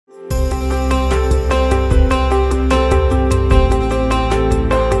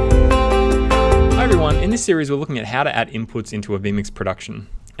this series, we're looking at how to add inputs into a vMix production.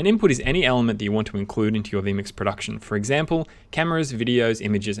 An input is any element that you want to include into your vMix production. For example, cameras, videos,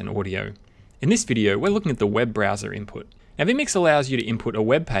 images, and audio. In this video, we're looking at the web browser input. Now, vMix allows you to input a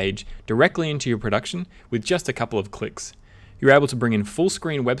web page directly into your production with just a couple of clicks. You're able to bring in full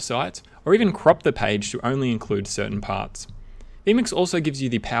screen websites or even crop the page to only include certain parts. vMix also gives you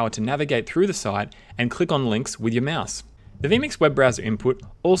the power to navigate through the site and click on links with your mouse. The vMix web browser input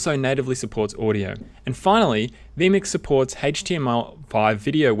also natively supports audio. And finally, vMix supports HTML5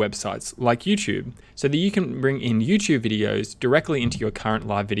 video websites like YouTube, so that you can bring in YouTube videos directly into your current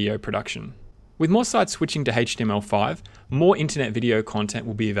live video production. With more sites switching to HTML5, more internet video content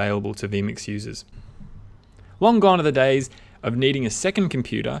will be available to vMix users. Long gone are the days of needing a second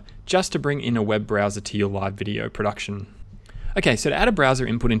computer just to bring in a web browser to your live video production. Okay, so to add a browser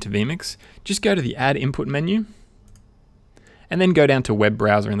input into vMix, just go to the Add Input menu, and then go down to Web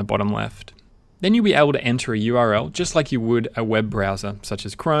Browser in the bottom left. Then you'll be able to enter a URL just like you would a web browser, such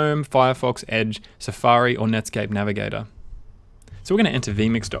as Chrome, Firefox, Edge, Safari, or Netscape Navigator. So we're going to enter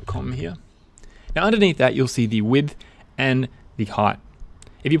vmix.com here. Now underneath that, you'll see the width and the height.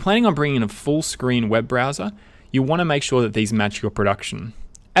 If you're planning on bringing in a full screen web browser, you want to make sure that these match your production.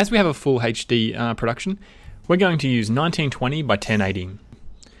 As we have a full HD production, we're going to use 1920 by 1080.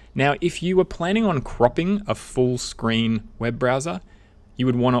 Now, if you were planning on cropping a full screen web browser, you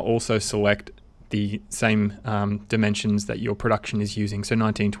would want to also select the same dimensions that your production is using, so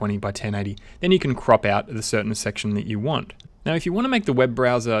 1920 by 1080. Then you can crop out the certain section that you want. Now, if you want to make the web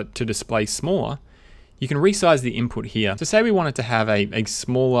browser to display smaller, you can resize the input here. So say we wanted to have a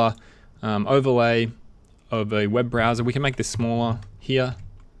smaller overlay of a web browser, we can make this smaller here.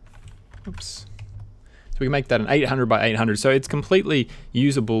 Oops. We can make that an 800 by 800, so it's completely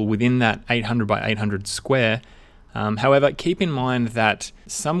usable within that 800 by 800 square. However, keep in mind that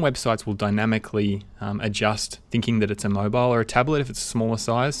some websites will dynamically adjust, thinking that it's a mobile or a tablet if it's a smaller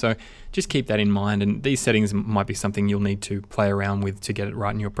size, so just keep that in mind, and these settings might be something you'll need to play around with to get it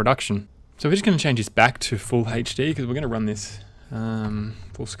right in your production. So we're just going to change this back to full HD because we're going to run this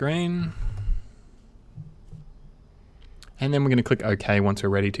full screen. And then we're going to click OK once we're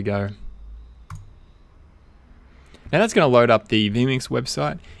ready to go. Now that's going to load up the vMix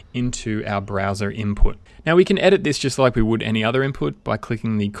website into our browser input. Now we can edit this just like we would any other input by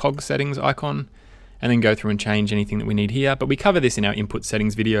clicking the cog settings icon and then go through and change anything that we need here, but we cover this in our input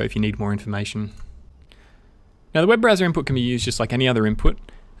settings video if you need more information. Now the web browser input can be used just like any other input.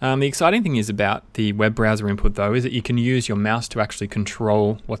 The exciting thing is about the web browser input though is that you can use your mouse to actually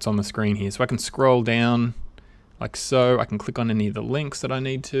control what's on the screen here. So I can scroll down like so, I can click on any of the links that I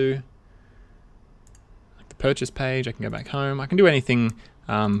need to. Purchase page, I can go back home. I can do anything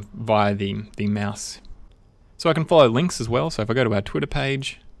via the mouse. So I can follow links as well. So if I go to our Twitter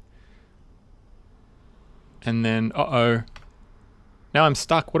page, and then, now I'm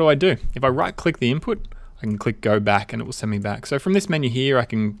stuck. What do I do? If I right click the input, I can click go back and it will send me back. So from this menu here, I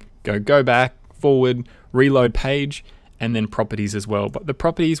can go back, forward, reload page, and then properties as well. But the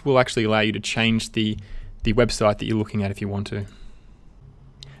properties will actually allow you to change the website that you're looking at if you want to.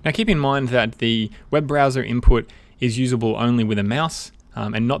 Now keep in mind that the web browser input is usable only with a mouse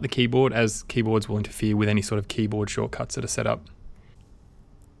and not the keyboard, as keyboards will interfere with any sort of keyboard shortcuts that are set up.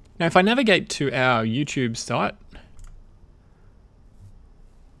 Now if I navigate to our YouTube site,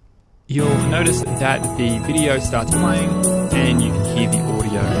 you'll notice that the video starts playing and you can hear the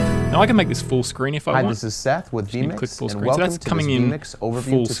audio. Now I can make this full screen if I want. Hi, this is Seth with vMix, click full screen. and welcome so that's to coming this in vMix overview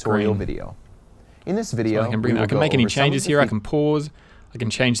full tutorial screen. video. In this video, So I can make any changes here. I can pause. I can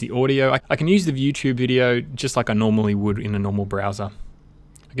change the audio. I can use the YouTube video just like I normally would in a normal browser.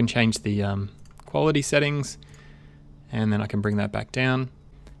 I can change the quality settings and then I can bring that back down.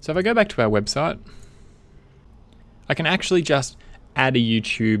 So if I go back to our website, I can actually just add a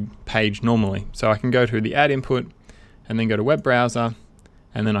YouTube page normally. So I can go to the add input and then go to web browser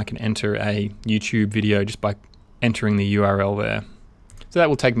and then I can enter a YouTube video just by entering the URL there. So that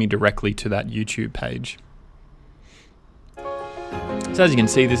will take me directly to that YouTube page. So as you can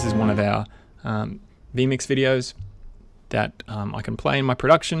see, this is one of our vMix videos that I can play in my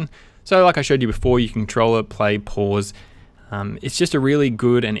production. So like I showed you before, you can control it, play, pause. It's just a really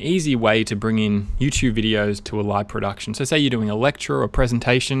good and easy way to bring in YouTube videos to a live production. So say you're doing a lecture or a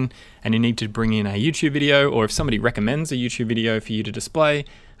presentation and you need to bring in a YouTube video, or if somebody recommends a YouTube video for you to display,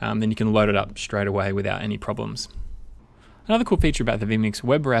 then you can load it up straight away without any problems. Another cool feature about the vMix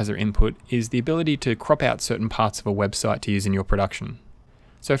web browser input is the ability to crop out certain parts of a website to use in your production.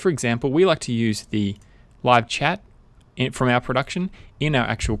 So for example, we like to use the live chat from our production in our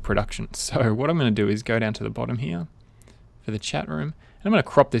actual production. So what I'm going to do is go down to the bottom here for the chat room, and I'm going to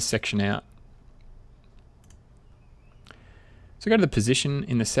crop this section out. So go to the position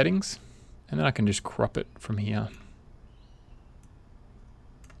in the settings, and then I can just crop it from here.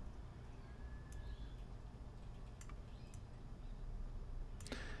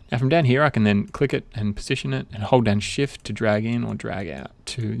 Now from down here, I can then click it and position it and hold down Shift to drag in or drag out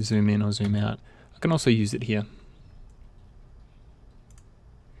to zoom in or zoom out. I can also use it here.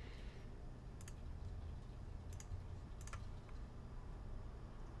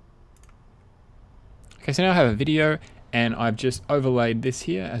 Okay, so now I have a video and I've just overlaid this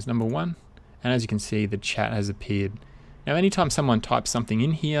here as number 1. And as you can see, the chat has appeared. Now, anytime someone types something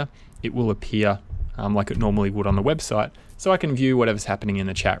in here, it will appear like it normally would on the website, so I can view whatever's happening in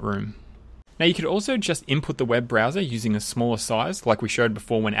the chat room. Now, you could also just input the web browser using a smaller size, like we showed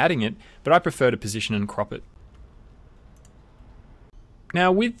before when adding it, but I prefer to position and crop it.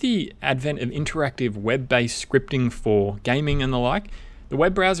 Now, with the advent of interactive web-based scripting for gaming and the like, the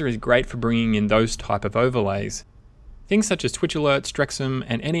web browser is great for bringing in those type of overlays. Things such as Twitch alerts, Strexum,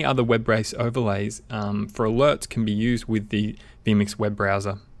 and any other web-based overlays for alerts can be used with the vMix web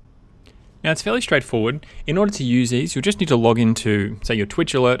browser. Now, it's fairly straightforward. In order to use these, you'll just need to log into, say, your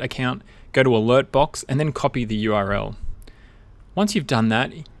Twitch alert account, go to alert box, and then copy the URL. Once you've done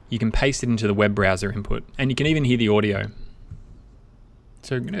that, you can paste it into the web browser input, and you can even hear the audio.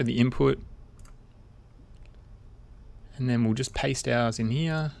 So go to the input, and then we'll just paste ours in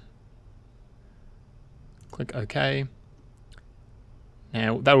here. Click OK.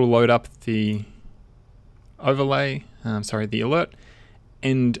 Now that will load up the overlay, the alert.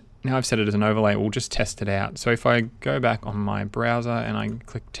 And now I've set it as an overlay, we'll just test it out. So if I go back on my browser and I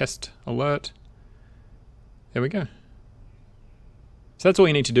click test alert, there we go. So that's all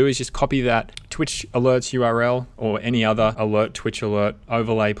you need to do is just copy that Twitch alerts URL or any other alert Twitch alert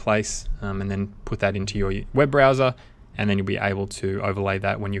overlay place and then put that into your web browser, and then you'll be able to overlay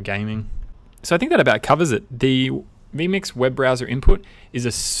that when you're gaming. So I think that about covers it. The vMix web browser input is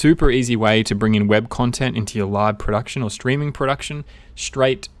a super easy way to bring in web content into your live production or streaming production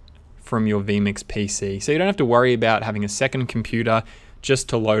straight from your vMix PC. So you don't have to worry about having a second computer just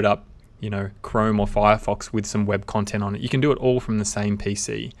to load up, Chrome or Firefox with some web content on it. You can do it all from the same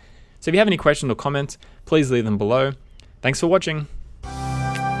PC. So if you have any questions or comments, please leave them below. Thanks for watching.